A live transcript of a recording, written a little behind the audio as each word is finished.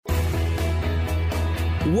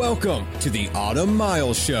Welcome to the Autumn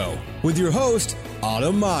Miles Show with your host,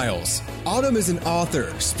 Autumn Miles. Autumn is an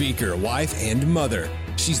author, speaker, wife, and mother.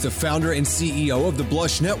 She's the founder and CEO of the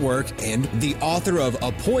Blush Network and the author of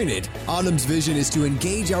Appointed. Autumn's vision is to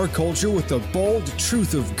engage our culture with the bold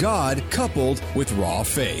truth of God coupled with raw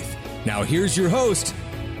faith. Now here's your host,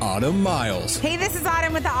 Autumn Miles. Hey, this is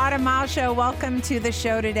Autumn with the Autumn Miles Show. Welcome to the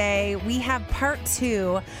show today. We have part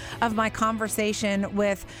two of my conversation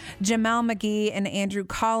with Jameel McGee and Andrew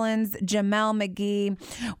Collins. Jameel McGee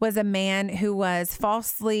was a man who was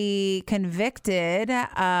falsely convicted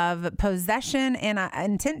of possession and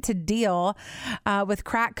intent to deal with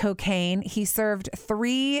crack cocaine. He served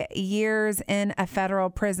 3 years in a federal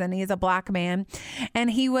prison. He's a black man, and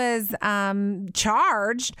he was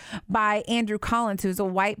charged by Andrew Collins, who's a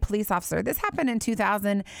white police officer. This happened in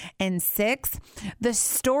 2006. The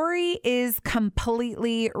story is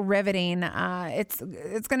completely riveting. It's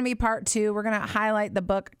going to be part two. We're going to highlight the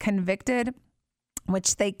book Convicted,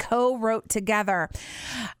 which they co-wrote together.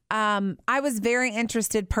 I was very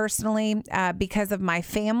interested personally because of my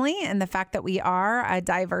family and the fact that we are a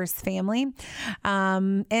diverse family.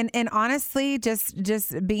 And honestly,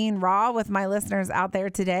 just being raw with my listeners out there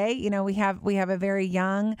today, you know, we have a very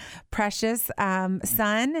young, precious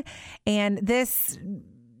son, and this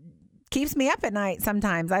keeps me up at night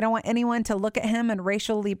sometimes. I don't want anyone to look at him and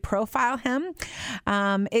racially profile him.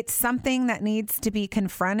 It's something that needs to be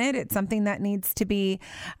confronted. It's something that needs to be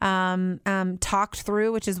talked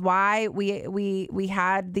through, which is why we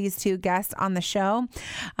had these two guests on the show.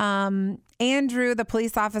 Andrew, the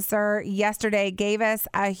police officer, yesterday gave us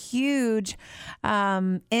a huge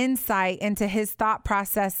insight into his thought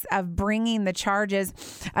process of bringing the charges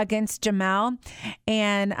against Jameel,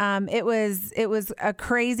 and it was a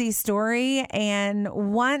crazy story. And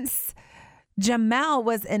once Jameel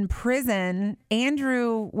was in prison,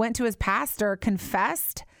 Andrew went to his pastor,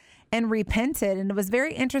 confessed, and repented. And it was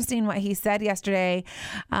very interesting what he said yesterday.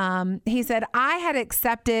 He said, I had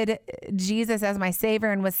accepted Jesus as my savior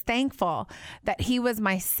and was thankful that he was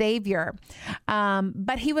my savior.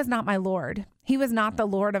 But he was not my Lord. He was not the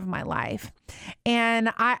Lord of my life.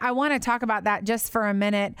 And I want to talk about that just for a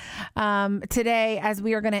minute today, as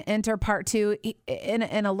we are going to enter part two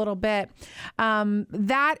in a little bit.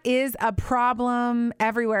 That is a problem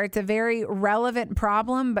everywhere. It's a very relevant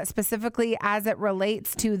problem, but specifically as it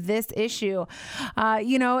relates to this issue.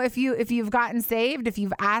 You know, if you've gotten saved, if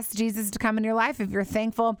you've asked Jesus to come in your life, if you're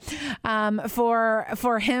thankful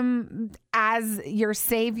for him as your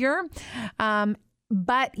savior,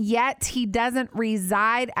 but yet he doesn't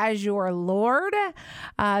reside as your Lord,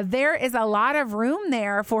 there is a lot of room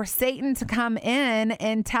there for Satan to come in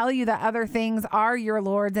and tell you that other things are your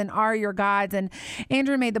lords and are your gods. And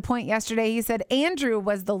Andrew made the point yesterday. He said, Andrew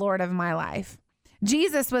was the Lord of my life.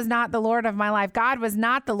 Jesus was not the Lord of my life. God was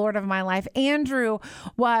not the Lord of my life. Andrew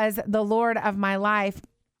was the Lord of my life.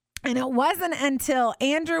 And it wasn't until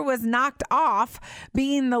Andrew was knocked off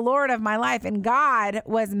being the Lord of my life and God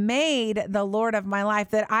was made the Lord of my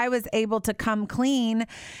life that I was able to come clean.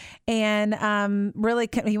 And really,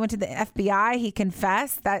 he went to the FBI. He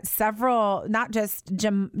confessed that several, not just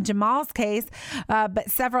Jamal's case,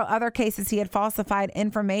 but several other cases he had falsified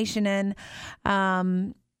information in.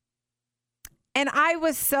 And I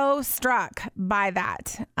was so struck by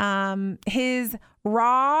that. His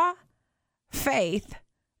raw faith,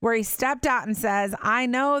 where he stepped out and says, I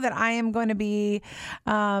know that I am going to be,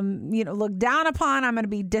 looked down upon. I'm going to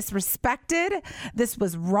be disrespected. This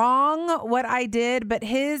was wrong, what I did. But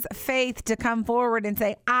his faith to come forward and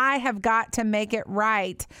say, I have got to make it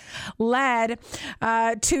right, led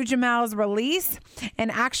to Jameel's release. And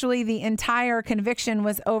actually, the entire conviction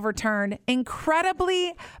was overturned.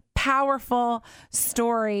 Incredibly powerful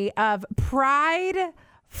story of pride,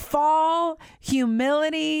 fall,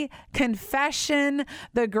 humility, confession,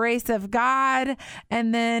 the grace of God,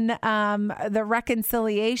 and then the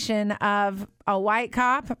reconciliation of a white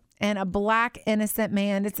cop and a black innocent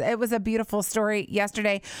man. It was a beautiful story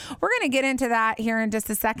yesterday. We're going to get into that here in just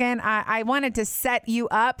a second. I wanted to set you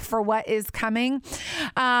up for what is coming.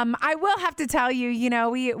 I will have to tell you,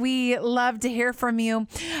 we love to hear from you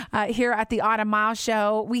here at the Autumn Miles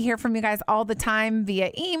Show. We hear from you guys all the time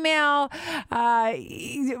via email.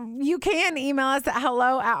 You can email us at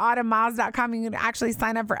hello@autumnmiles.com. You can actually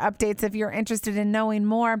sign up for updates if you're interested in knowing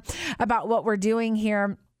more about what we're doing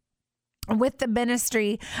here. with the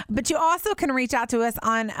ministry, but you also can reach out to us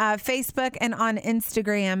on Facebook and on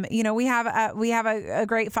Instagram. You know, we have a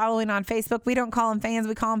great following on Facebook. We don't call them fans,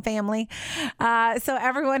 we call them family. So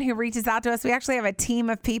everyone who reaches out to us, we actually have a team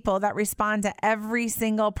of people that respond to every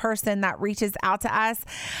single person that reaches out to us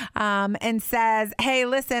and says, hey,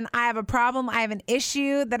 listen, I have a problem. I have an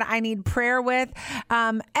issue that I need prayer with.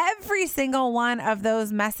 Every single one of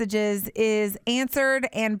those messages is answered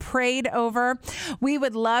and prayed over. We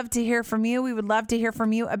would love to hear from you. We would love to hear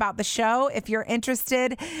from you about the show. If you're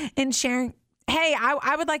interested in sharing, hey,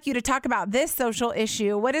 I would like you to talk about this social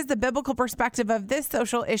issue. What is the biblical perspective of this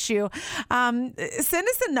social issue? Send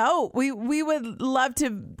us a note. We would love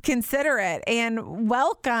to consider it and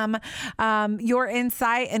welcome your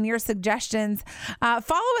insight and your suggestions.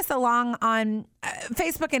 Follow us along on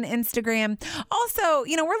Facebook and Instagram. Also,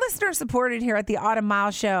 you know, we're listener supported here at the Autumn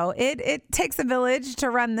Miles Show. It takes a village to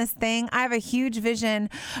run this thing. I have a huge vision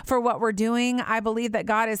for what we're doing. I believe that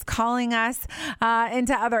God is calling us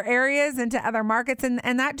into other areas, into other markets,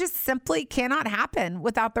 and that just simply cannot happen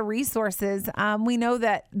without the resources. We know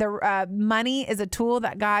that the money is a tool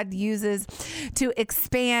that God uses to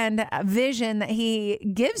expand vision that He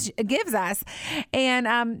gives us, and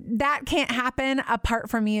that can't happen apart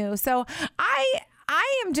from you. So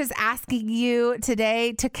I am just asking you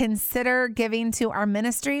today to consider giving to our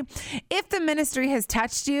ministry. If the ministry has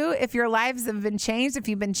touched you, if your lives have been changed, if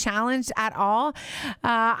you've been challenged at all,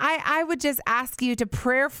 I would just ask you to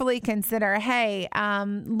prayerfully consider, hey,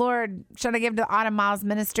 Lord, should I give to the Autumn Miles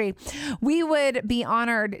ministry? We would be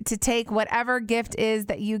honored to take whatever gift is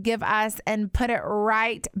that you give us and put it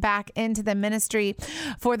right back into the ministry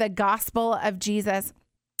for the gospel of Jesus,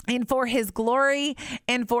 and for His glory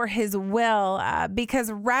and for His will,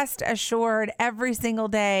 because rest assured, every single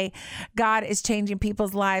day, God is changing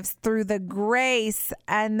people's lives through the grace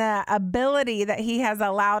and the ability that He has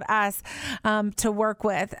allowed us to work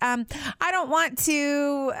with. I don't want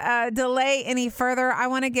to delay any further. I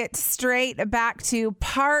want to get straight back to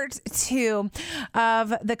part 2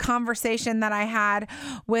 of the conversation that I had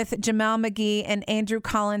with Jameel McGee and Andrew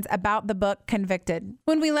Collins about the book Convicted.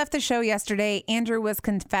 When we left the show yesterday, Andrew was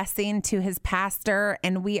confessing to his pastor,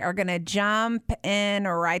 and we are going to jump in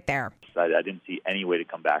right there. I didn't see any way to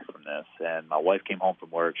come back from this, and my wife came home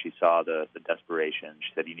from work. She saw the desperation.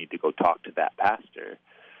 She said, you need to go talk to that pastor,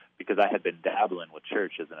 because I had been dabbling with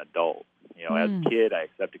church as an adult. You know, as a kid, I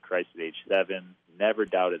accepted Christ at age 7, never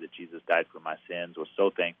doubted that Jesus died for my sins, was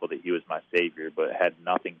so thankful that He was my Savior, but it had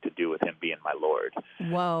nothing to do with Him being my Lord.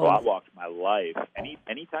 Whoa. So I walked my life,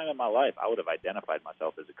 any time in my life, I would have identified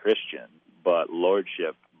myself as a Christian, but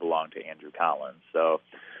Lordship belonged to Andrew Collins. So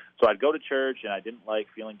I'd go to church, and I didn't like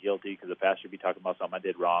feeling guilty because the pastor would be talking about something I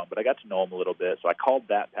did wrong, but I got to know him a little bit. So I called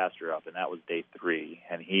that pastor up, and that was day 3,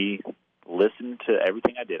 and he listened to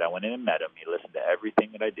everything I did. I went in and met him. He listened to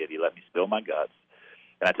everything that I did. He let me spill my guts.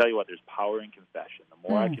 And I tell you what, there's power in confession. The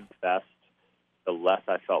more I confessed, the less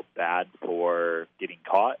I felt bad for getting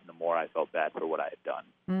caught, and the more I felt bad for what I had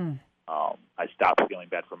done. I stopped feeling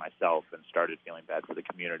bad for myself and started feeling bad for the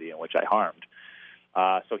community in which I harmed.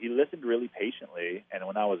 So he listened really patiently, and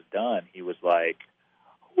when I was done, he was like,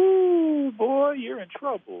 ooh, boy, you're in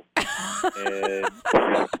trouble. and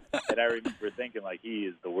I remember thinking, like, he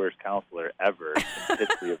is the worst counselor ever in the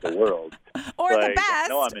history of the world. Or like, the best.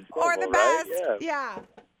 No, I'm in trouble, or the right? best. Yeah.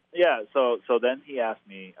 Yeah, so then he asked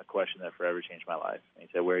me a question that forever changed my life. And he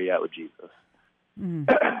said, where are you at with Jesus?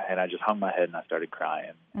 And I just hung my head and I started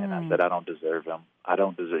crying. And I said, I don't deserve Him. I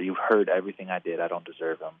don't deserve. You've heard everything I did. I don't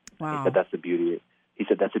deserve Him. Wow. He said, that's the beauty. He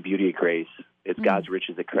said, that's the beauty of grace. It's God's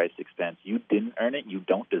riches at Christ's expense. You didn't earn it. You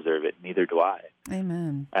don't deserve it. Neither do I.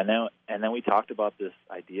 Amen. And then we talked about this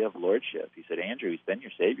idea of lordship. He said, Andrew, He's been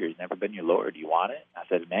your Savior. He's never been your Lord. You want it? I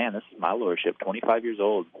said, man, this is my lordship. 25 years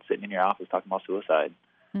old, sitting in your office talking about suicide.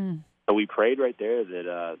 So we prayed right there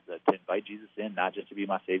that to invite Jesus in, not just to be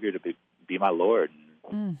my Savior, to be my Lord.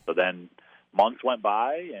 And so then months went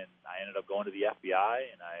by, and I ended up going to the FBI,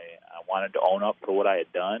 and I wanted to own up for what I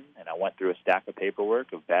had done, and I went through a stack of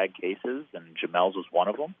paperwork of bad cases, and Jamel's was one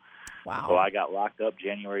of them. Wow. So I got locked up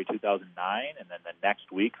January 2009, and then the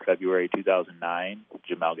next week, February 2009,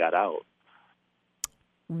 Jameel got out.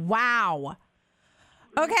 Wow.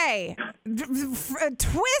 Okay,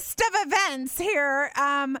 twist of events here.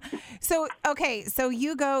 So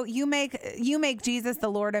you make Jesus the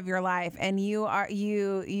Lord of your life, and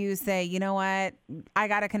you say, you know what? I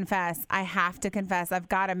got to confess. I have to confess. I've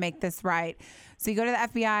got to make this right. So you go to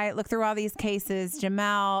the FBI, look through all these cases.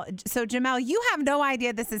 Jameel, you have no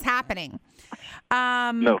idea this is happening.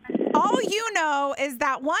 No. All you know is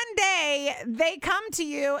that one day they come to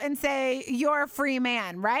you and say, you're a free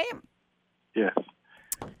man, right? Yes.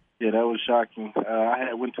 Yeah, that was shocking. I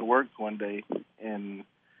had went to work one day, and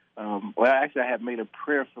actually, I had made a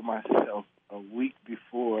prayer for myself a week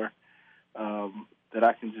before that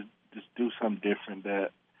I can just do something different,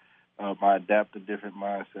 that I adapt a different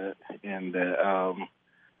mindset, and that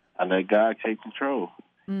I let God take control.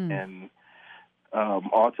 And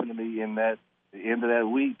ultimately, in the end of that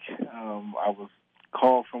week, I was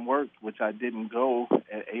called from work, which I didn't go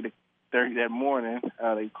at 8:30 that morning.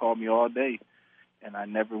 They called me all day, and I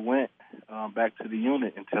never went back to the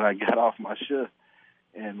unit until I got off my shift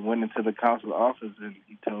and went into the counselor office, and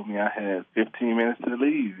he told me I had 15 minutes to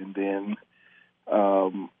leave. And then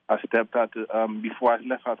I stepped out before I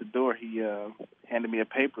left out the door, he handed me a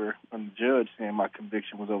paper from the judge saying my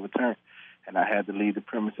conviction was overturned, and I had to leave the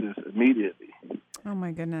premises immediately. Oh,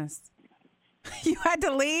 my goodness. You had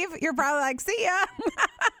to leave? You're probably like, see ya.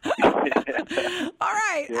 All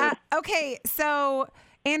right. Yeah. Okay, so,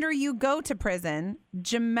 Andrew, you go to prison.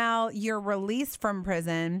 Jamel, you're released from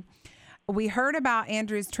prison. We heard about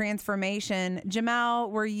Andrew's transformation.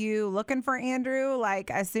 Jamel, were you looking for Andrew, like,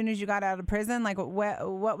 as soon as you got out of prison? Like,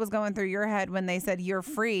 what was going through your head when they said you're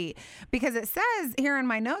free? Because it says here in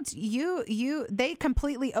my notes, they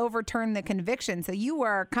completely overturned the conviction. So you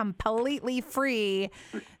were completely free,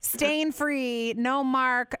 stain free, no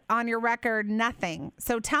mark on your record, nothing.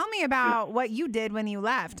 So tell me about what you did when you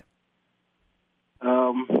left.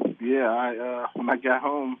 When I got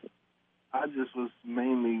home, I just was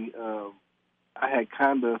mainly, I had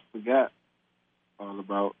kind of forgot all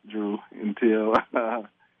about Drew until I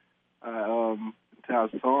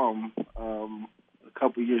saw him a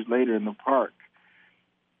couple years later in the park.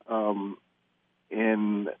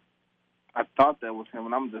 And I thought that was him,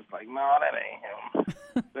 and I'm just like, no, that ain't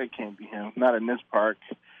him. That can't be him. Not in this park.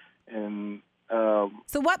 And so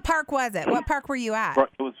what park was it? What park were you at?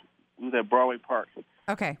 It was at Broadway Park.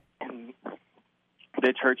 Okay. And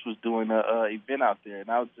their church was doing an event out there, and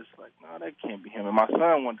I was just like, no, that can't be him. And my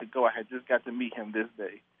son wanted to go. I had just got to meet him this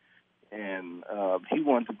day, and he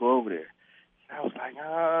wanted to go over there. And I was like,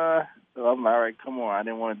 So I'm like, all right, come on. I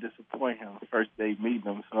didn't want to disappoint him first day meeting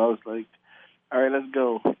him, so I was like, all right, let's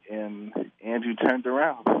go. And Andrew turned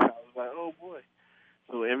around. I was like, oh, boy.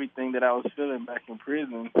 So everything that I was feeling back in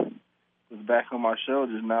prison was back on my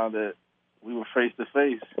shoulders now that we were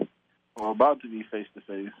face-to-face, or about to be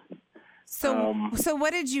face-to-face. So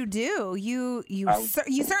what did you do? You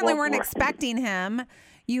certainly weren't expecting him.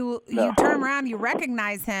 You turn around, you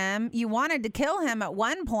recognize him. You wanted to kill him at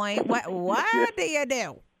one point. What do you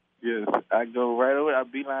do? Yes, I go right over. I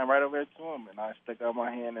beeline right over to him, and I stuck out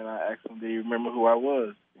my hand and I asked him, "Do you remember who I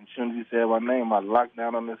was?" And as soon as he said my name, I locked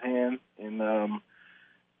down on his hand, and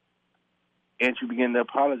Andrew began to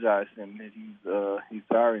apologize and that he's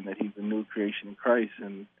sorry and that he's a new creation in Christ,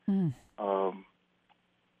 and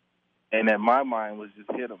that my mind was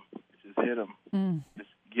just hit him, just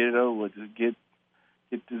get it over, just get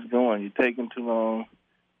this going. You're taking too long.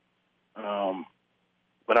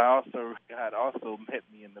 But God also met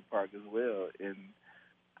me in the park as well, and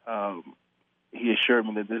he assured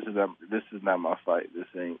me that this is not my fight. This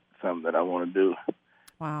ain't something that I want to do.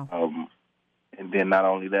 Wow. And then not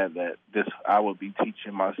only that I would be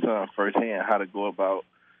teaching my son firsthand how to go about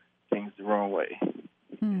things the wrong way.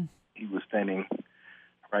 He was standing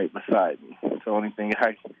right beside me. The only thing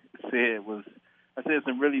I said was, I said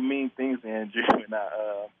some really mean things to Andrew, and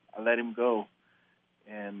I let him go.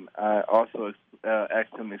 And I also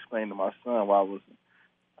asked him to explain to my son why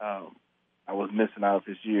I was missing out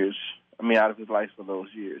of his life for those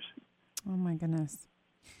years. Oh my goodness.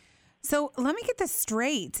 So let me get this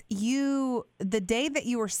straight. The day that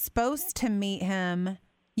you were supposed to meet him,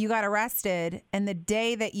 you got arrested, and the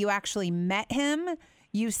day that you actually met him,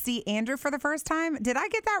 you see Andrew for the first time. Did I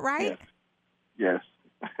get that right? Yes.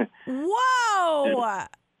 Whoa! Yes.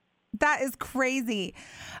 That is crazy.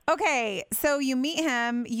 Okay, so you meet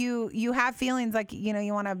him, you have feelings like, you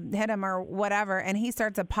want to hit him or whatever, and he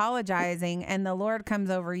starts apologizing, and the Lord comes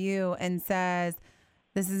over you and says,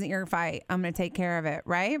 this isn't your fight. I'm going to take care of it,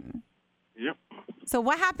 right? Yep. So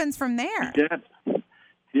what happens from there?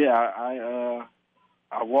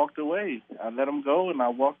 I walked away. I let him go, and I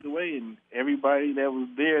walked away, and everybody that was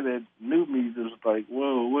there that knew me just was like,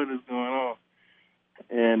 whoa, what is going on?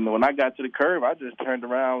 And when I got to the curb, I just turned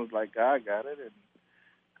around and was like, I got it, and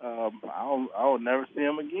I'll never see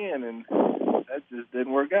him again, and that just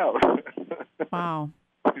didn't work out. Wow.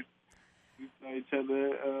 We saw each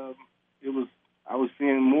other. I was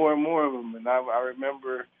seeing more and more of them, and I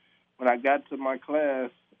remember when I got to my class,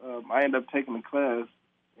 I ended up taking a class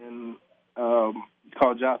and it's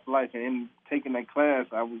called Jobs for Life, and in taking that class,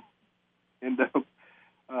 I was end up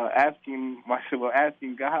asking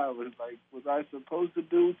God was like, was I supposed to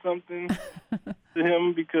do something to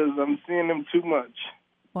him because I'm seeing him too much?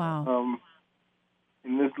 Wow.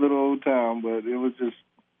 In this little old town, but it was just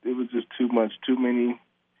too much, too many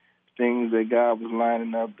things that God was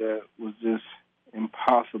lining up that was just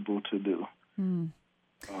impossible to do.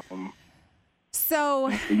 So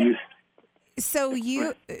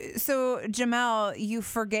Jamel, you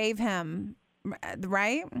forgave him,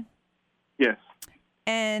 right? Yes.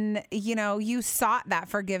 And, you sought that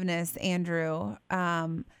forgiveness, Andrew.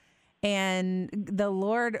 And the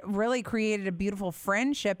Lord really created a beautiful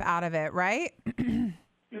friendship out of it, right?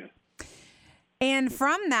 Yes. And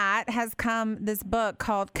from that has come this book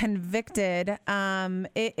called Convicted.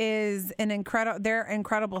 It is an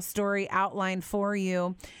incredible story outlined for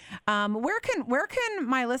you. Where can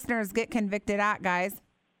my listeners get convicted at, guys?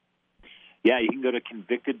 Yeah, you can go to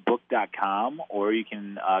convictedbook.com, or you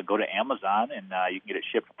can go to Amazon and you can get it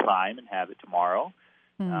shipped Prime and have it tomorrow.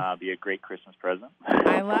 Be a great Christmas present.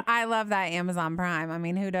 I love that Amazon Prime. I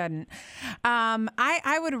mean, who doesn't?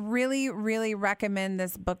 I would really, really recommend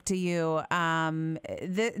this book to you.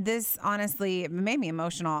 This honestly made me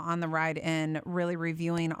emotional on the ride in, really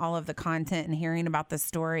reviewing all of the content and hearing about the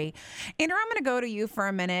story. Andrew, I'm going to go to you for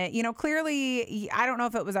a minute. Clearly, I don't know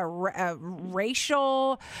if it was a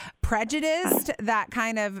racial prejudice that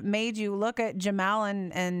kind of made you look at Jamel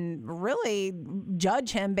and really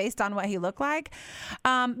judge him based on what he looked like.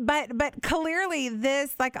 But clearly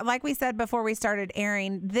this, like we said before we started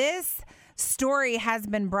airing, this story has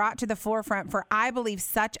been brought to the forefront for, I believe,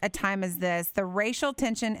 such a time as this. The racial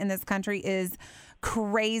tension in this country is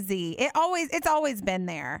crazy. It's always been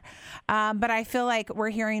there. But I feel like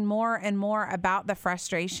we're hearing more and more about the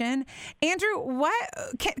frustration. Andrew,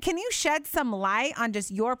 can you shed some light on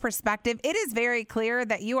just your perspective? It is very clear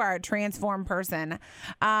that you are a transformed person.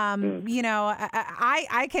 I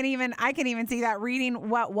can even see that reading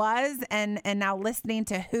what was and now listening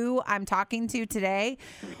to who I'm talking to today.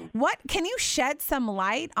 What can you shed some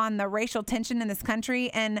light on the racial tension in this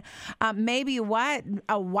country and maybe what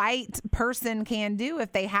a white person can do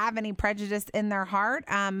if they have any prejudice in their heart?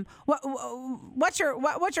 What's your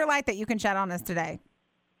light that you can shed on us today?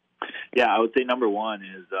 Yeah, I would say number one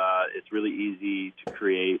is it's really easy to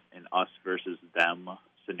create an us versus them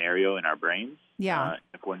scenario in our brains. Yeah.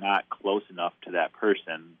 If we're not close enough to that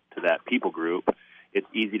person, to that people group, it's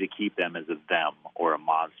easy to keep them as a them or a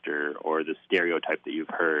monster or the stereotype that you've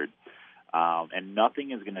heard. And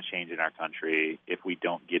nothing is going to change in our country if we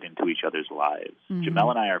don't get into each other's lives. Mm-hmm. Jamel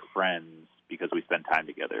and I are friends because we spend time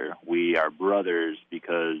together. We are brothers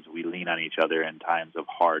because we lean on each other in times of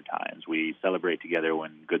hard times. We celebrate together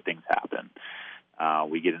when good things happen.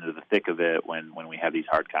 We get into the thick of it when we have these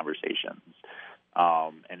hard conversations.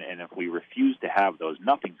 And if we refuse to have those,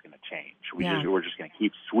 nothing's going to change. We're just going to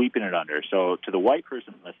keep sweeping it under. So to the white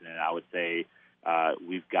person listening, I would say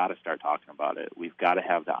we've got to start talking about it. We've got to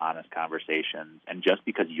have the honest conversations. And just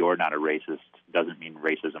because you're not a racist doesn't mean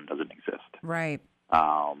racism doesn't exist. Right.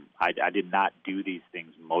 I did not do these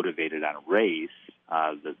things motivated on race.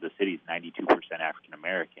 The city's 92% African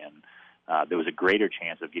American. There was a greater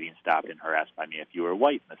chance of getting stopped and harassed by me if you were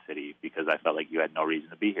white in the city because I felt like you had no reason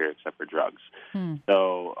to be here except for drugs.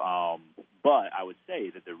 So, but I would say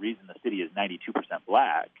that the reason the city is 92%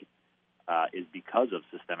 black is because of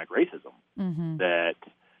systemic racism. Mm-hmm. That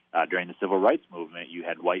during the civil rights movement, you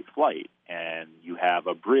had white flight, and you have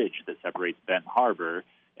a bridge that separates Benton Harbor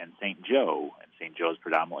and St. Joe. And St. Joe is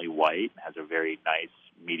predominantly white, has a very nice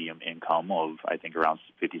medium income of, I think, around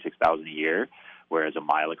 $56,000 a year. Whereas a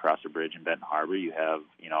mile across the bridge in Benton Harbor, you have,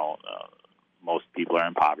 most people are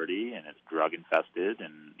in poverty, and it's drug infested,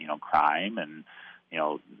 and crime, and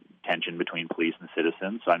tension between police and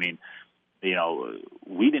citizens. So I mean,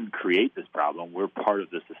 we didn't create this problem; we're part of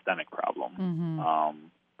the systemic problem. Mm-hmm.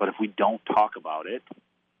 But if we don't talk about it,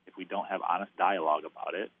 if we don't have honest dialogue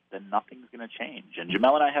about it, then nothing's going to change. And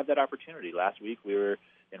Jamel and I have that opportunity. Last week, we were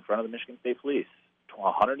in front of the Michigan State Police,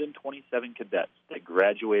 127 cadets. They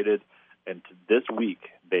graduated. And this week,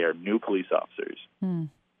 they are new police officers. And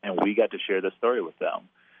we got to share this story with them.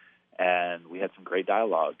 And we had some great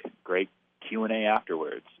dialogue, great Q&A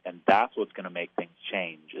afterwards. And that's what's going to make things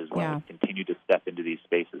change is when we continue to step into these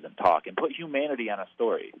spaces and talk and put humanity on a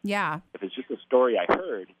story. Yeah. If it's just a story I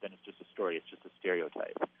heard, then it's just a story. It's just a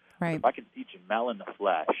stereotype. Right. If I can see Jamel in the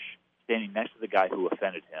flesh, standing next to the guy who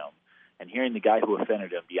offended him, and hearing the guy who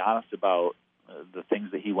offended him be honest about the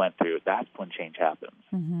things that he went through, that's when change happens.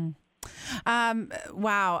 Mm-hmm.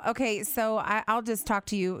 Wow. Okay. So I'll just talk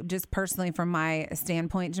to you just personally from my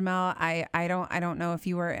standpoint, Jameel. I don't know if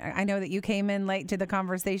you were, I know that you came in late to the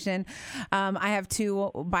conversation. I have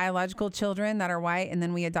 2 biological children that are white, and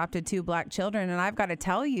then we adopted 2 black children. And I've got to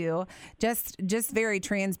tell you, just very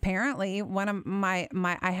transparently, one of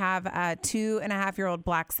I have a 2.5-year-old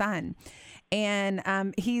black son. And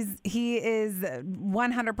he is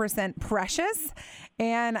 100% precious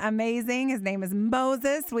and amazing. His name is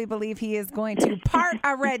Moses. We believe he is going to part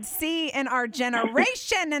a Red Sea in our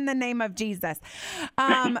generation in the name of Jesus.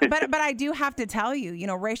 But I do have to tell you,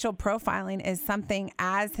 racial profiling is something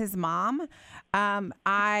as his mom.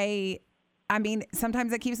 I mean,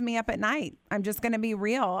 sometimes it keeps me up at night. I'm just going to be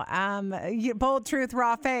real. Bold truth,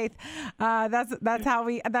 raw faith. That's how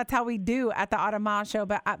we do at the Autumn Mile Show.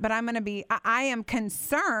 But I am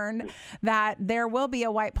concerned that there will be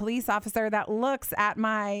a white police officer that looks at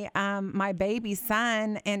my baby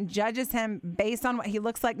son and judges him based on what he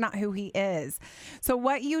looks like, not who he is. So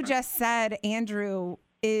what you just said, Andrew,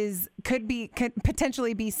 could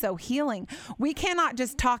potentially be so healing. We cannot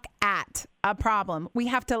just talk at a problem. We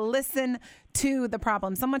have to listen to the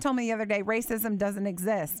problem. Someone told me the other day, racism doesn't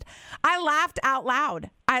exist. I laughed out loud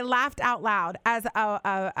as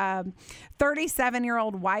a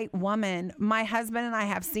 37-year-old white woman. My husband and I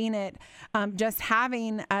have seen it, just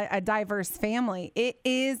having a diverse family. It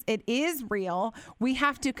is real. We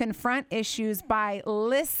have to confront issues by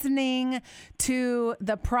listening to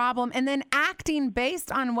the problem and then acting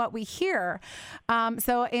based on what we hear.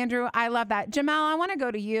 So Andrew, I love that. Jameel, I want to go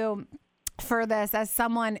to you for this as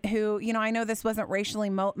someone who, I know this wasn't racially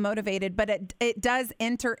motivated, but it does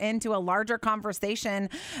enter into a larger conversation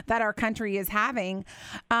that our country is having.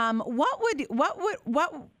 What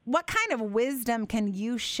kind of wisdom can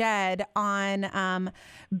you shed on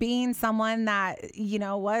being someone that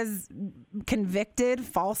was convicted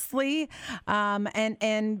falsely,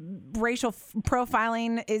 and racial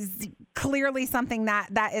profiling is clearly something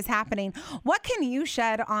that is happening? What can you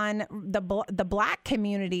shed on the Black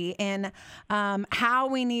community and how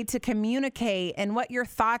we need to communicate, and what your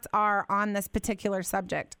thoughts are on this particular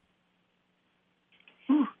subject?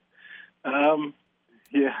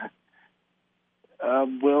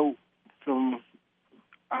 Well, from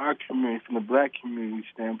our community, from the Black community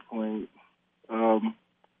standpoint,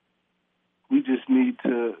 we just need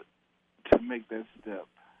to make that step.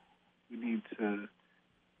 We need to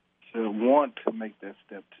want to make that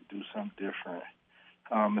step to do something different,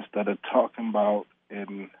 instead of talking about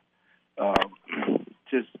and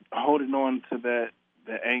just holding on to the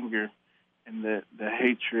anger and the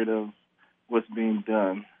hatred of what's being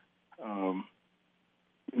done.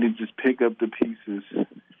 We need to just pick up the pieces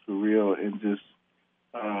for real and just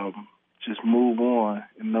move on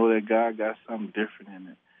and know that God got something different in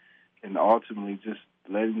it. And ultimately just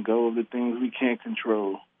letting go of the things we can't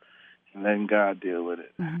control and letting God deal with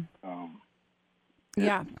it.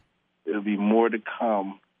 Yeah. It'll be more to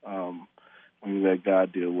come when we let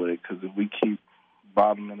God deal with it, because if we keep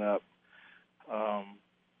bottling it up,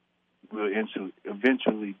 we'll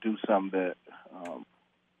eventually do something that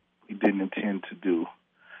we didn't intend to do,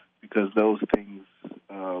 because those things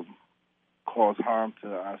cause harm to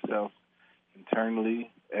ourselves internally,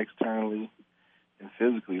 externally, and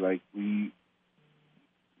physically. Like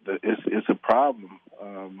it's a problem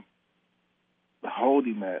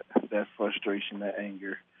holding that frustration, that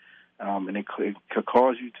anger, and it could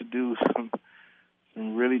cause you to do some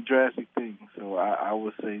really drastic things. So I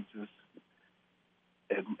would say just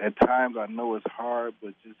at times I know it's hard,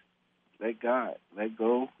 but just let God, let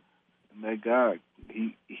go, and let God.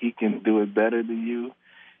 He can do it better than you.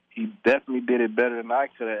 He definitely did it better than I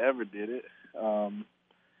could have ever did it. And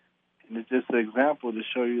it's just an example to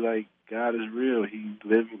show you, like, God is real. He's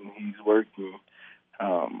living. He's working.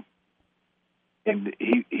 And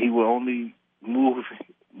he will only move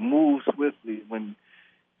swiftly when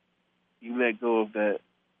you let go of that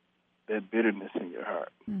bitterness in your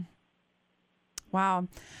heart. Wow.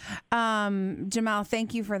 Jameel,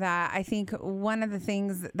 thank you for that. I think one of the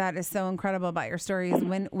things that is so incredible about your story is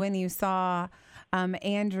when you saw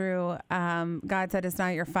Andrew, God said, it's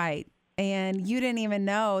not your fight. And you didn't even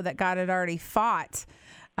know that God had already fought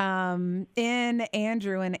in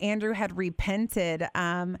Andrew, and Andrew had repented.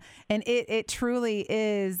 And it truly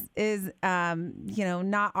is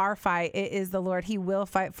not our fight. It is the Lord. He will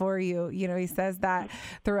fight for you. He says that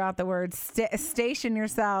throughout the word. Station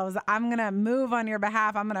yourselves. I'm going to move on your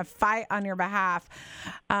behalf. I'm going to fight on your behalf.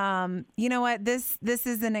 You know what? This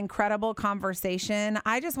is an incredible conversation.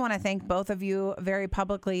 I just want to thank both of you very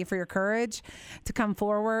publicly for your courage to come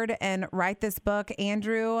forward and write this book.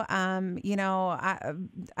 Andrew,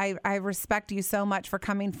 I respect you so much for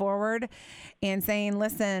coming forward and saying,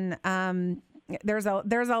 listen, there's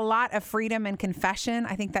a lot of freedom in confession.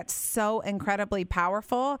 I think that's so incredibly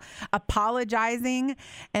powerful. Apologizing,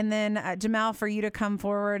 and then Jameel, for you to come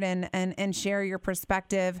forward and share your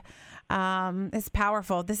perspective is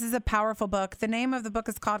powerful. This is a powerful book. The name of the book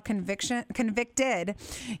is called Convicted.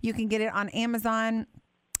 You can get it on Amazon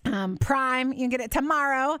Prime. You can get it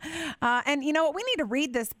tomorrow. And you know what? We need to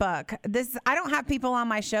read this book. I don't have people on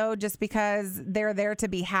my show just because they're there to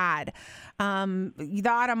be had. The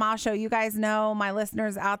Autumn Miles Show, you guys know, my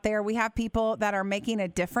listeners out there, we have people that are making a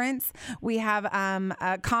difference. We have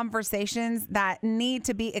conversations that need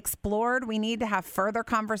to be explored. We need to have further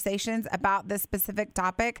conversations about this specific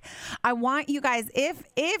topic. I want you guys, if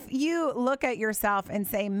you look at yourself and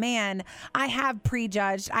say, man, I have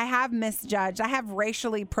prejudged, I have misjudged, I have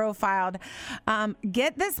racially profiled,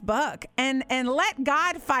 get this book and let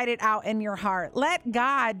God fight it out in your heart. Let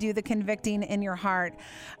God do the convicting in your heart.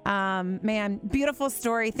 Man, beautiful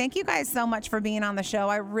story. Thank you guys so much for being on the show.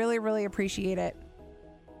 I really, really appreciate it.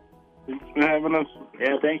 Thanks for having us.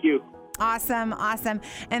 Yeah, thank you. Awesome.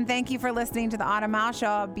 And thank you for listening to the Autumn Miles Show.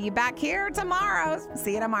 I'll be back here tomorrow.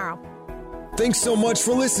 See you tomorrow. Thanks so much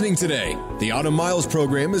for listening today. The Autumn Miles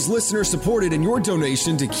program is listener supported, and your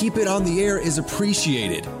donation to keep it on the air is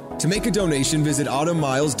appreciated. To make a donation, visit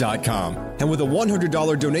autumnmiles.com. And with a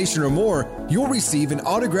 $100 donation or more, you'll receive an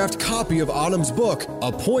autographed copy of Autumn's book,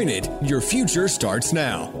 Appointed, Your Future Starts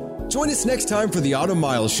Now. Join us next time for the Autumn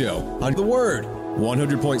Miles Show on The Word,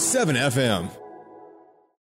 100.7 FM.